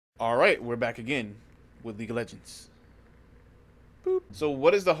Alright, we're back again with League of Legends. Boop. So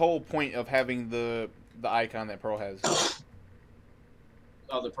what is the whole point of having the icon that Pearl has?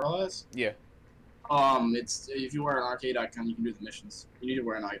 Oh, the Pearl has? Yeah. It's if you wear an arcade icon, you can do the missions. You need to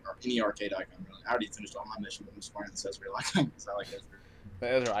wear any arcade icon, really. I already finished all my missions, but I'm just wearing the Ezreal icon because I like Ezreal.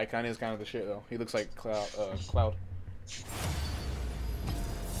 The Ezra icon is kind of the shit, though. He looks like Cloud.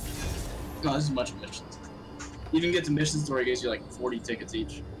 No, this is a bunch of missions. You even get to missions where it gives you like 40 tickets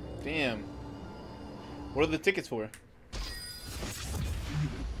each. Damn. What are the tickets for?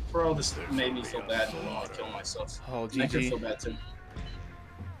 Pearl just made me feel bad and I want to kill myself. Oh, I could GG. feel bad too.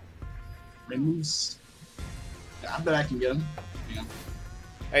 Removes. Yeah, I bet I can get him. Yeah.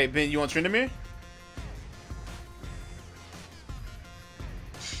 Hey, Ben, you want Tryndamere?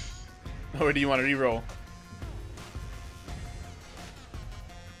 Or do you want to reroll?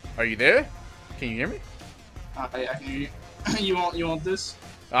 Are you there? Can you hear me? I can hear you. You want this?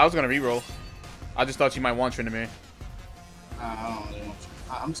 I was gonna reroll. I just thought you might want Tryndamere. I don't really want to.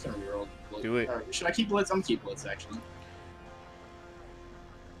 I'm just gonna reroll. Do it. Or should I keep Blitz? I'm gonna keep Blitz actually.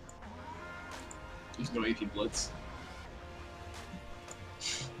 You can go AP Blitz.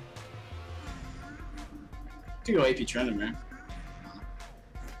 You could go AP Tryndamere.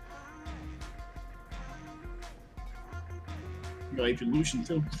 Go AP Lucian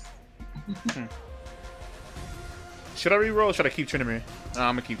too. Should I reroll or should I keep Tryndamere? No,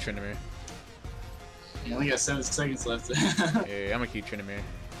 I'm gonna keep Tryndamere. You only got 7 seconds left. Yeah, I'm gonna keep Tryndamere.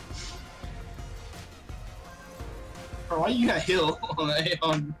 Bro, why you got heal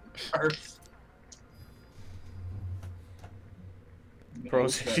on Earth? Bro,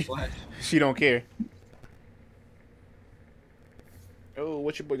 she don't care. Oh,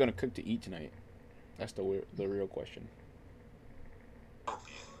 what's your boy gonna cook to eat tonight? That's the real question.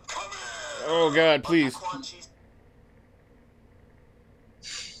 Oh God, please.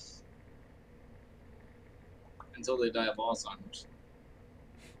 Until they die of Alzheimer's.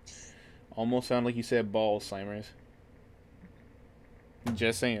 Almost sound like you said balls, Simers.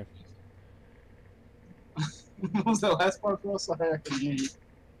 Just saying. What was that last part, bro? Sorry, I couldn't hear you.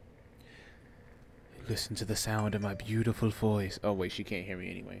 Listen to the sound of my beautiful voice. Oh wait, she can't hear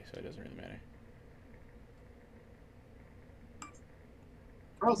me anyway, so it doesn't really matter.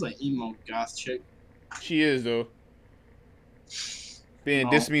 Girl's an emo goth chick. She is though. Ben,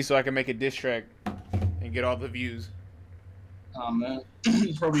 diss me so I can make a diss track and get all the views. Oh man,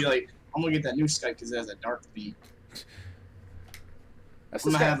 probably like I'm gonna get that new Skype because it has a dark theme. That's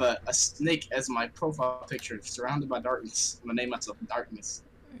I'm gonna have a snake as my profile picture, surrounded by darkness. I'm gonna name myself Darkness.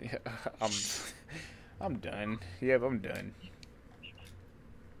 Yeah, I'm done. Yeah, I'm done.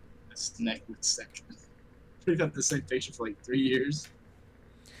 A snake with sick. We've got the same picture for like 3 years.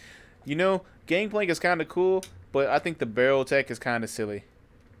 You know, Gangplank is kind of cool, but I think the barrel tech is kind of silly.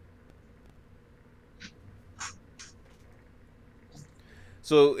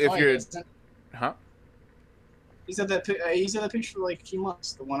 So if you're, huh? He said that picture for like a few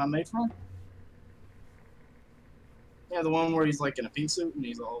months. The one I made for him. Yeah, the one where he's like in a pink suit and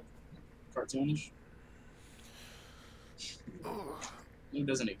he's all cartoonish. He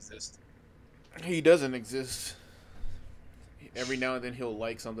doesn't exist. He doesn't exist. Every now and then he'll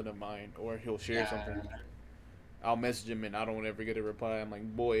like something of mine or he'll share something. I'll message him and I don't ever get a reply. I'm like,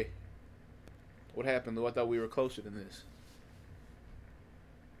 boy, what happened? Though I thought we were closer than this.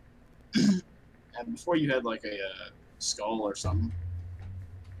 And before you had like a skull or something.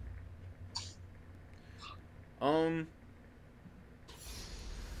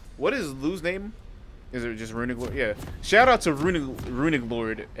 What is Lou's name? Is it just Runic Lord? Yeah. Shout out to Runic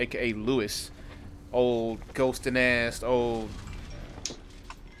Lord, aka Lewis. Old ghosting ass, old.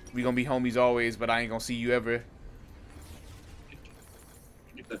 We gonna be homies always, but I ain't gonna see you ever.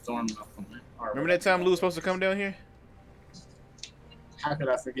 Get the thorn off from me. Remember that time Lou was supposed to come down here? How could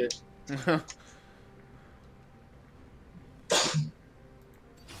I forget?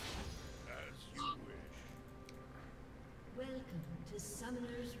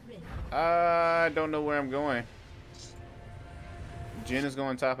 I don't know where I'm going. Jen is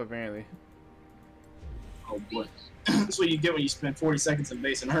going top apparently. Oh boy. That's what you get when you spend 40 seconds in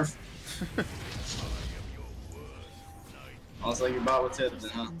base and Earth. I was like, your bot was hit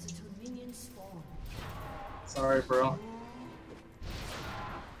then, huh? Sorry, bro.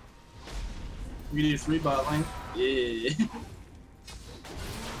 We need a 3 bot lane. Yeah.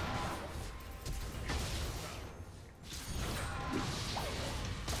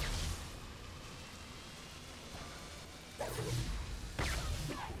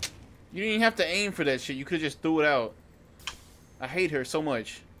 You didn't even have to aim for that shit. You could have just threw it out. I hate her so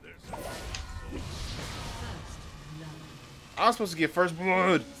much. I was supposed to get first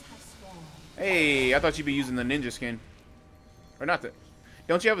blood. Hey, I thought you'd be using the ninja skin. Or not the...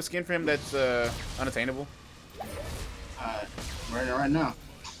 Don't you have a skin for him that's unattainable? Right now.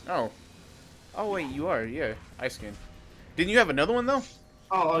 Oh. Oh, wait, you are. Yeah, ice skin. Didn't you have another one, though?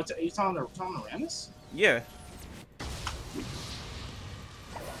 Oh, are you talking to Ramus? Yeah.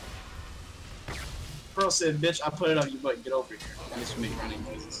 Bro said, bitch, I put it up your butt. Get over here. And this make running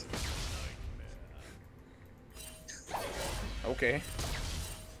noises. Okay.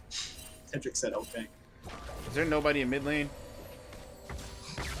 Tetrick said, okay. Is there nobody in mid lane?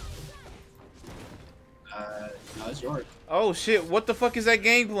 No, it's yours. Oh, shit. What the fuck is that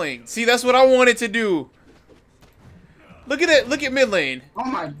gangplank? See, that's what I wanted to do. Look at it. Look at mid lane. Oh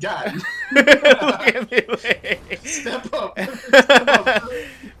my god. Look at mid lane. Step up. Step up.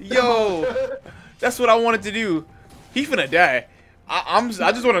 Yo. That's what I wanted to do. He finna die.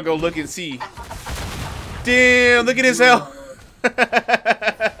 I just want to go look and see. Damn, look at his health.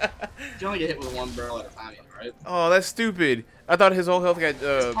 You only get hit with one barrel at a time, right? Oh, that's stupid. I thought his whole health got...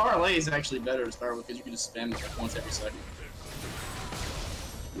 His parlay is actually better to start with because you can just spam it like once every second.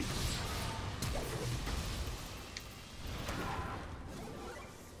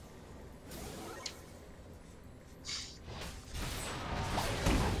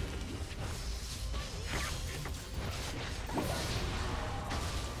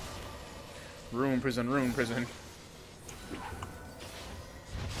 Room prison, room prison.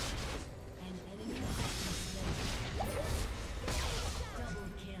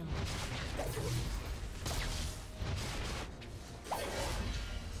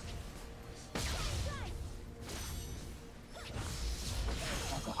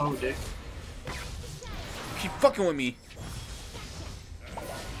 That's a hoe, dick. Keep fucking with me.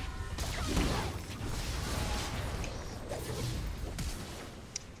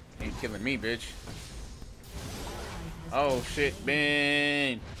 Ain't killing me, bitch. Oh shit,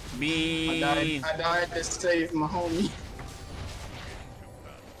 Ben. Bean. I died to save my homie.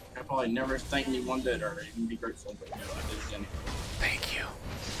 I probably never thanked me one bit or even be grateful, but you know, I did it again. Thank you.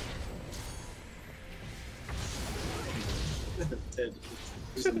 Ted,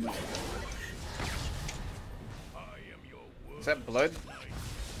 Is that blood?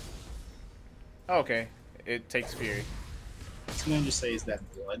 Oh, okay. It takes fury. this man just says that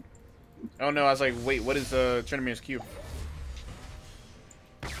blood. Oh no, I was like, wait, what is Trinimir's Q?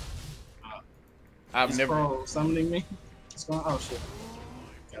 I've never summoning me. What's going on? Oh shit.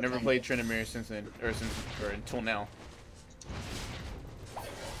 never played Trinimir since then, or until now.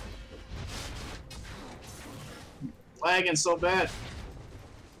 Lagging so bad.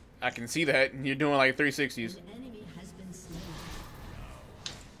 I can see that. You're doing like 360s.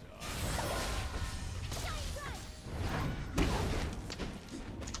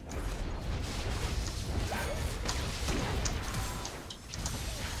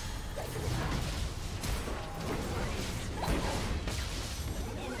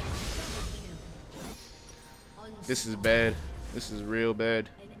 This is bad. This is real bad.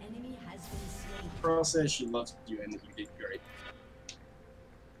 Pearl says she loves you and that you did great.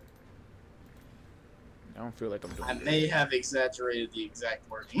 I don't feel like I'm doing I good. may have exaggerated the exact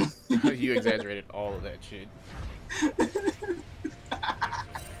wording. You exaggerated all of that shit.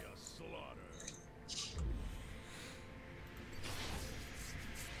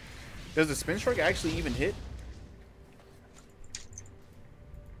 Does the spin strike actually even hit?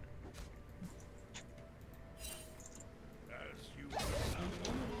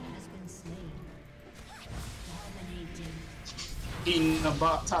 Eating the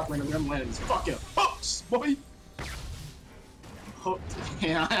top lane of them landing is fucking hooks, boy. Hooked.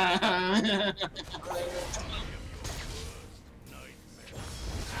 Yeah.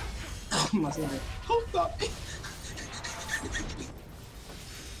 Hooked up.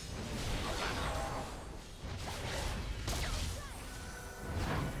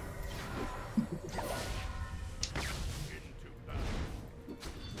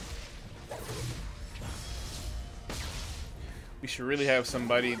 We should really have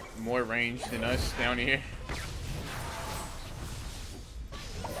somebody more ranged than us down here.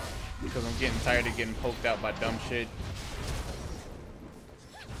 Because I'm getting tired of getting poked out by dumb shit.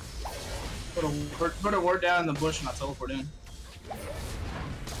 Put a word down in the bush and I'll teleport in.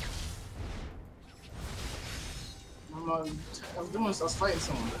 I was fighting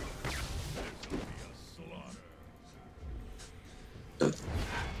someone.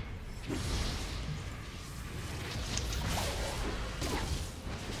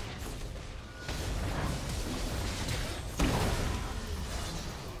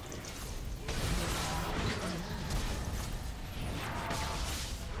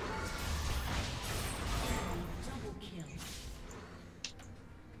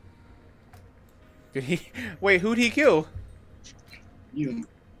 Did he? Wait, who'd he kill? You.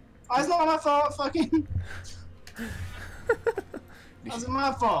 Oh, it's not my fault, fucking. How's it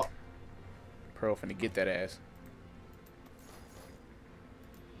my fault? Pearl finna get that ass.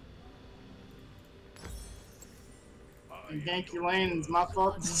 Gank your lane, it's my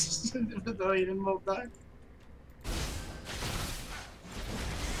fault. Even though you didn't both die.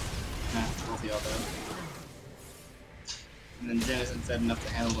 Nah, both of y'all died. And then Jennison said enough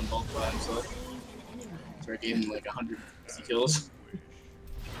to handle them both by himself. So I gave him like 160 kills.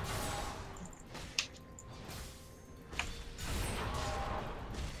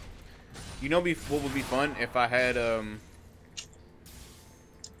 You know, what would be fun if I had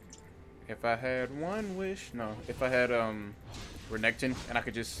one wish. No, if I had Renekton and I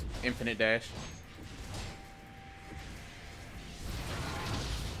could just infinite dash.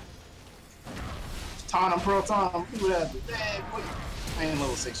 Taunt him, Pearl, taunt him. Who that? Hey, boy. I ain't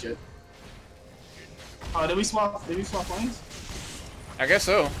level 6 yet. Oh, did we swap lanes? I guess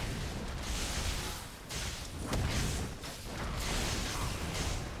so.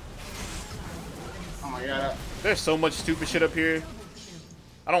 Oh my god. There's so much stupid shit up here.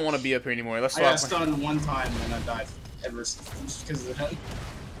 I don't want to be up here anymore. Let's I got swap. stunned one time and I died. Ever just because of that. You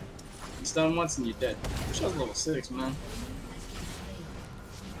stun once and you're dead. I wish I was level 6, man.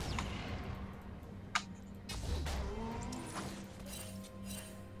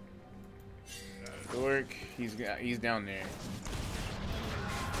 Dork, he's down there.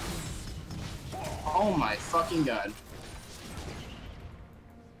 Oh my fucking god.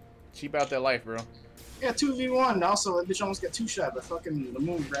 Cheap out that life, bro. Yeah, 2v1. Also, that bitch almost got 2-shot, but fucking the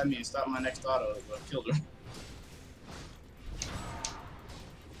moon grabbed me and stopped my next auto, but killed her.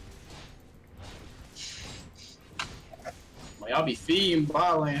 Like, I'll be feeding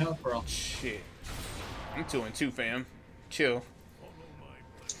bot lane, huh, bro? Shit. I'm 2-2, fam. Chill.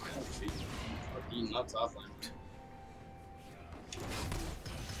 Eating up top lane.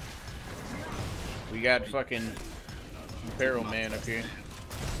 We got fucking Barrel Man up here.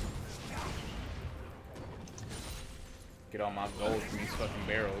 Get all my gold from these fucking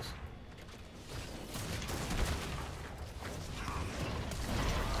barrels.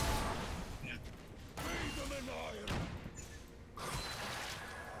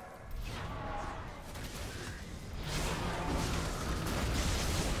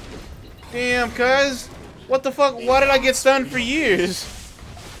 Damn, cuz. What the fuck? Why did I get stunned for years?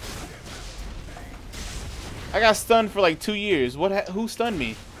 I got stunned for like 2 years. Who stunned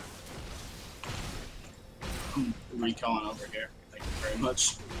me? I'm recalling over here. Thank you very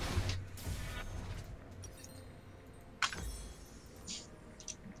much.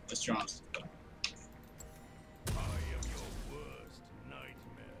 Let's try.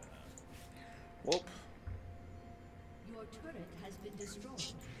 Whoop. Your turret has been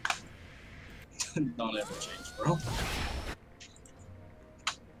destroyed. Don't ever change, bro.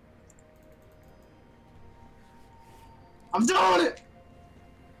 I'm doing it!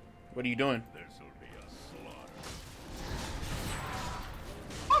 What are you doing?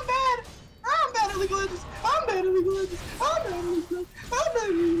 I'm bad! I'm bad at League of Legends! I'm bad at League of Legends! I'm bad at League of Legends! I'm bad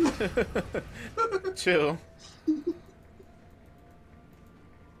at League of Legends! Chill.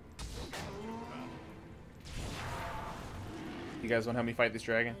 You guys want to help me fight this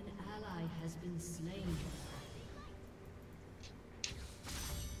dragon? An ally has been slain.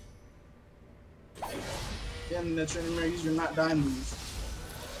 Damn, that training mirror, use your not die moves.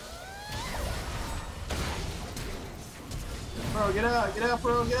 Bro, get out, bro, get out,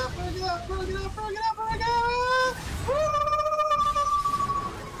 bro, get out, bro, get out, bro, get out, bro, get out!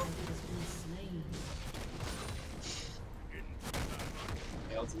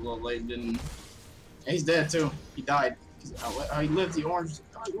 Yeah, I was a little late, didn't. Yeah, he's dead too. He died. He lived. The orange.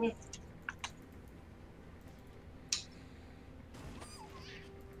 Oh, he lived.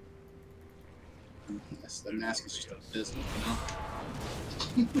 The mask is just abysmal,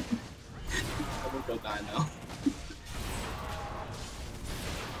 you know? I will go die now.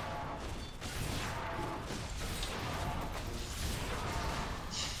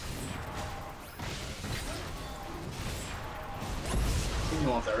 You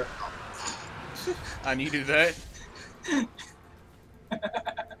want that? I needed that.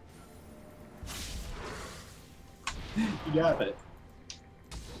 You got it.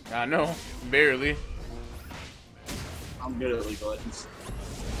 I know. Barely. I'm good at League of Legends.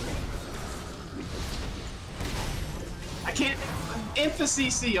 I can't.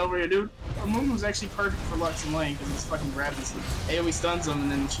 CC over here, dude. The moon was actually perfect for Lux and Lane because it's fucking grabs his AoE stuns him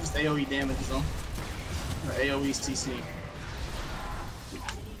and then shoots AoE damages him. Or AoE CC.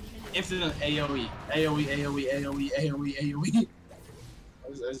 Infinite AoE. AoE, AoE, AoE, AoE, AoE.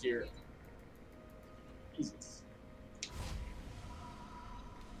 That's your. Jesus.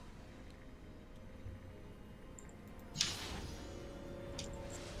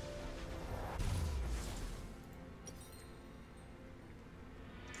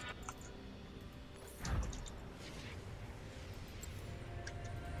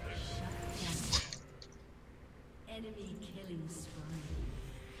 Enemy killing spree.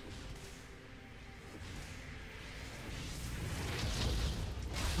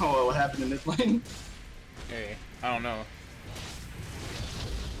 Oh, what happened in this lane? Hey, I don't know.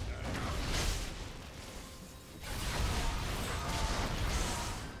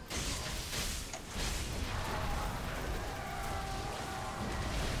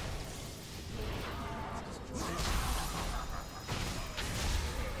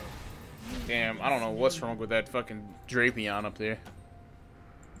 Damn, I don't know what's wrong with that fucking Drapion up there.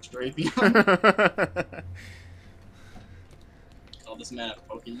 Drapion? Call this man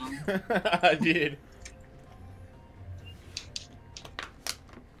a Pokemon? I did.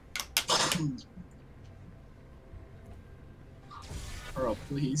 Pearl,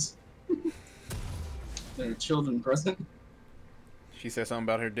 please. There are children present. She said something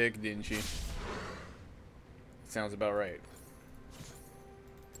about her dick, didn't she? Sounds about right.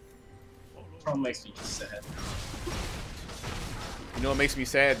 Pearl makes me just sad. You know what makes me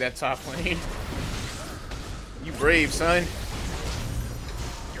sad? That top lane. You brave, son.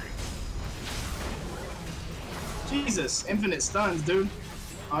 Jesus, infinite stuns, dude.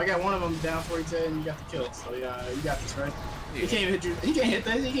 Oh, I got one of them down for you, Ted, and you got the kill. So yeah, you got this, right? Yeah. He can't even hit you. He can't hit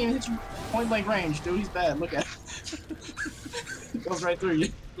that. He can't even hit you point blank range, dude. He's bad. Look at him. He goes right through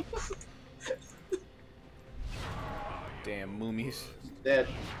you. Damn moomies. Dead.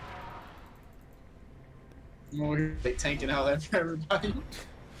 I'm over here like, tanking out after everybody.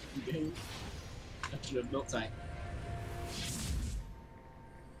 I should have built tank.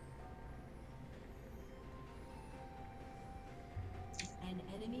 An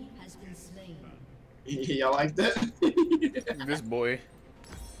enemy has been slain. Y'all like that? This boy.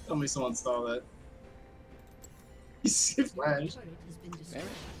 Tell me someone saw that. He's flash. Turret has been Damn destroyed. it.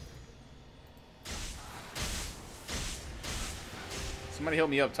 Somebody help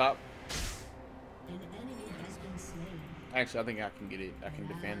me up top. An enemy has been slain. Actually, I think I can get it. I can An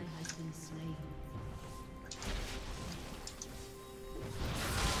defend. ally has been slain.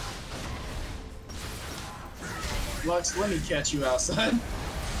 Lux, let me catch you outside.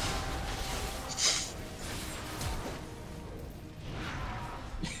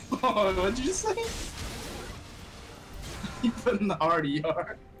 Oh, what'd you just say? You put in the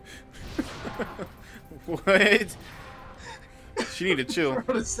RDR. What? She need to chill. I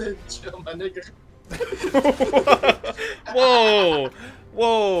would've said, chill, my nigga. Whoa!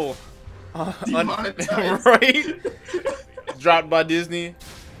 Whoa! Demonetized. Right? Dropped by Disney.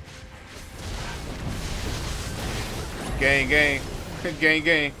 Gang, gang. Gang,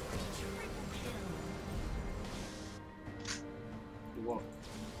 gang. You won't.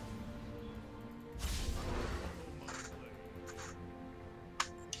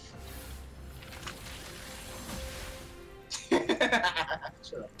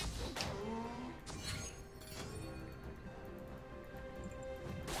 Shut up.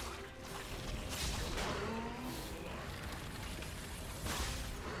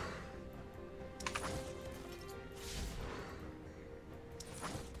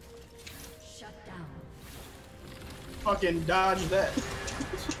 Shut down. Fucking dodge that.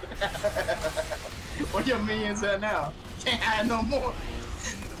 Where your minions at now? Can't hide no more.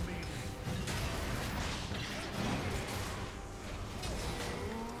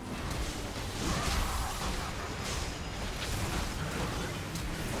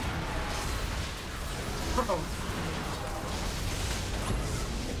 Bro.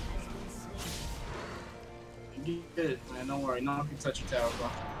 Get it, man. Don't worry. No one can touch your tower, bro.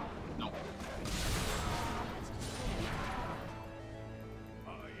 No.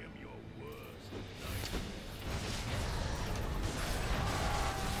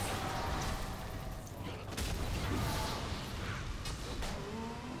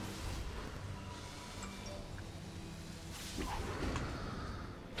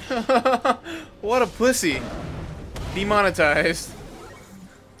 What a pussy. Demonetized.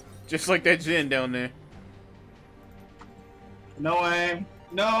 Just like that Jin down there. No aim.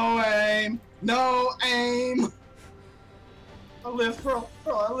 No aim. No aim. I live, bro.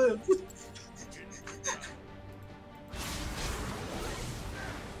 Bro, I live.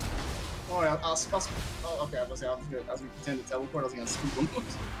 Oh, oh, okay, I was gonna pretend to teleport. I was gonna scoop him.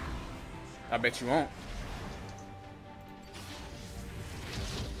 I bet you won't.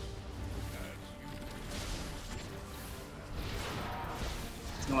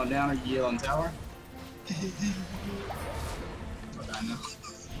 It's going down or you yell on tower. But I know.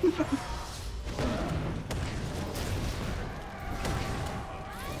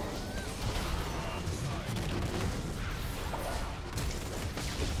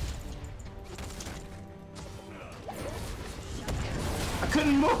 I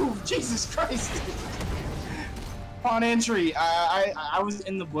couldn't move. Jesus Christ. On entry, I was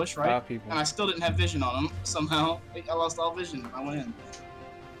in the bush, right? And I still didn't have vision on him. Somehow, I lost all vision when I went in.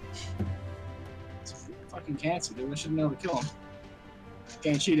 It's fucking cancer, dude. I should have been able to kill him.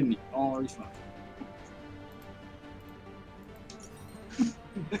 Game cheated me. All refund.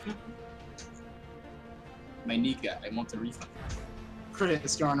 My knee got. I want the refund. Credit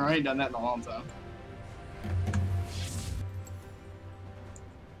scarring. I ain't done that in a long time.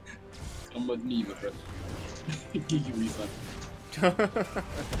 Come with me, my brother. Give you refund.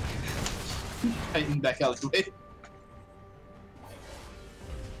 Tighten back out of the way.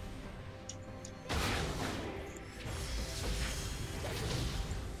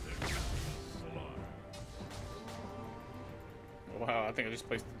 Wow, I think I just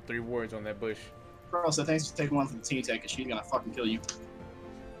placed 3 wards on that bush. Bro, so thanks for taking one for the team tech, cause she's gonna fucking kill you.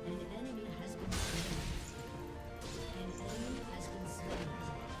 An enemy has been slain. An enemy has been slain.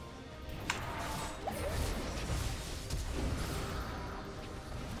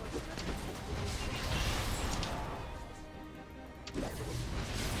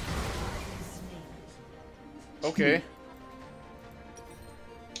 Okay.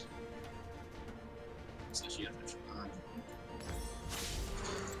 So she has to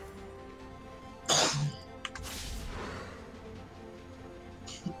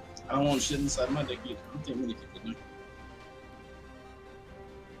I don't want shit inside my dick either. I don't think many people do.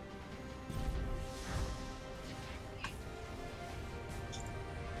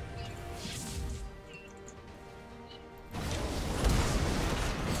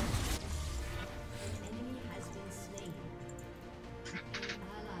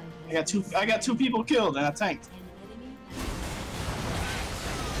 I got two people killed and I tanked.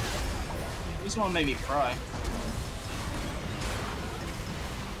 You just wanna make me cry.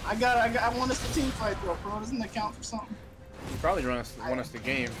 I want us to team fight though, bro. Doesn't that count for something? You probably want us to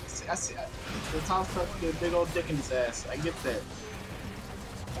game. I see. The Tom Tuck the big old dick in his ass. I get that.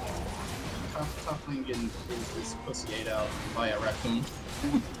 Tough thing getting his pussy ate out by a raccoon.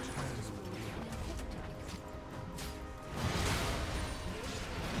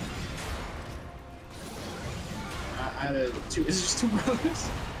 I had two. Is it just 2 brothers?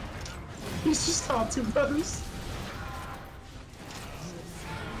 He's just called 2 brothers.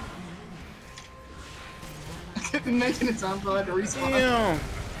 I couldn't make it in time, so I had to respawn. Damn.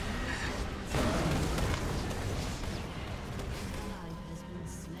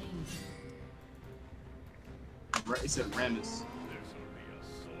 He said Ramus.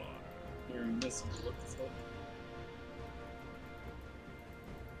 You're invincible. What the fuck?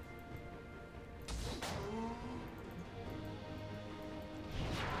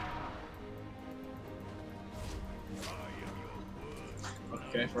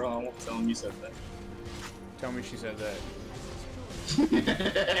 Okay, for all I won't tell him you said that. Tell me she said that.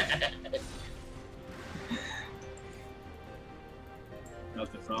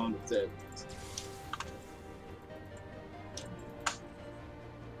 Nothing wrong with that.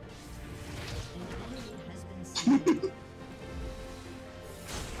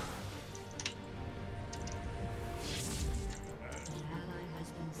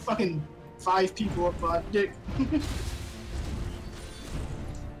 Fucking 5 people up my dick.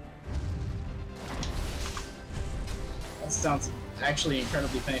 That sounds actually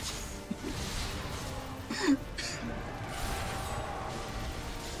incredibly painful.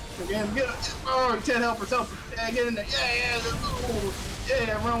 Again, get it. Oh, you can't help herself. Yeah, get in there. Yeah, oh,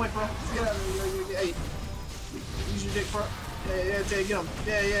 yeah, run away, bro. Get out of here. Hey, use your dick, bro. Yeah, get him.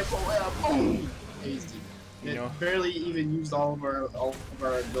 Yeah, boom. Easy. You know, barely even used all of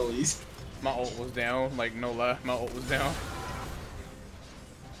our abilities. My ult was down, like no lie, my ult was down.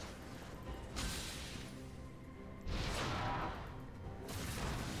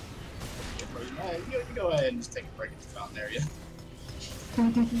 You go ahead and just take a break at the fountain area.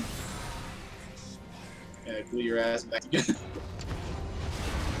 Yeah, glue your ass back together.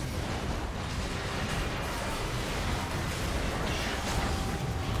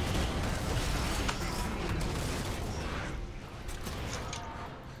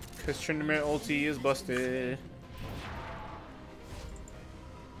 Cause Tryndamere ulti is busted.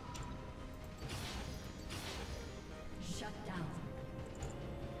 Shut down.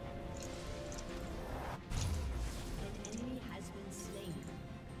 An enemy has been slain.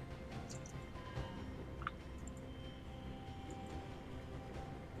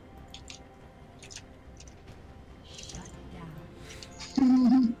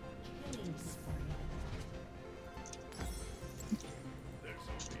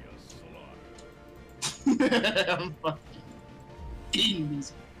 I'm fucking eating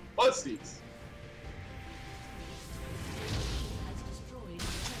these pussies. Has destroyed a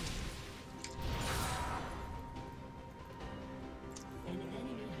turret. An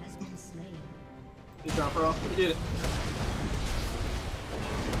enemy has been slain. Good job, bro. You did it.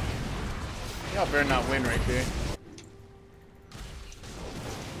 Y'all better not win right there.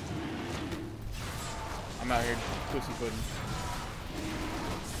 I'm out here pussyfooting.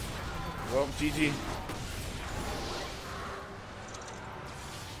 Well, GG.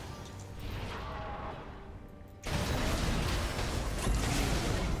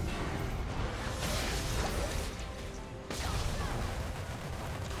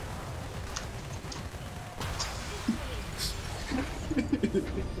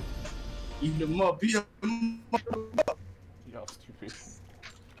 Eat them up, beat them up. Y'all stupid.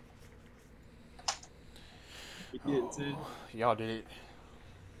 We did it, too. Y'all did it.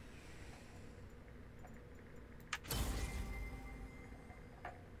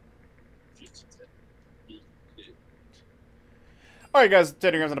 Alright guys,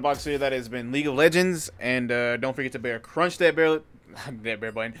 10 grams in the box here. That has been League of Legends. And don't forget to crunch that bear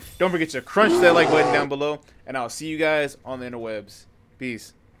button. Don't forget to crunch that like button down below. And I'll see you guys on the interwebs.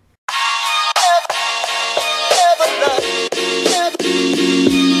 Peace.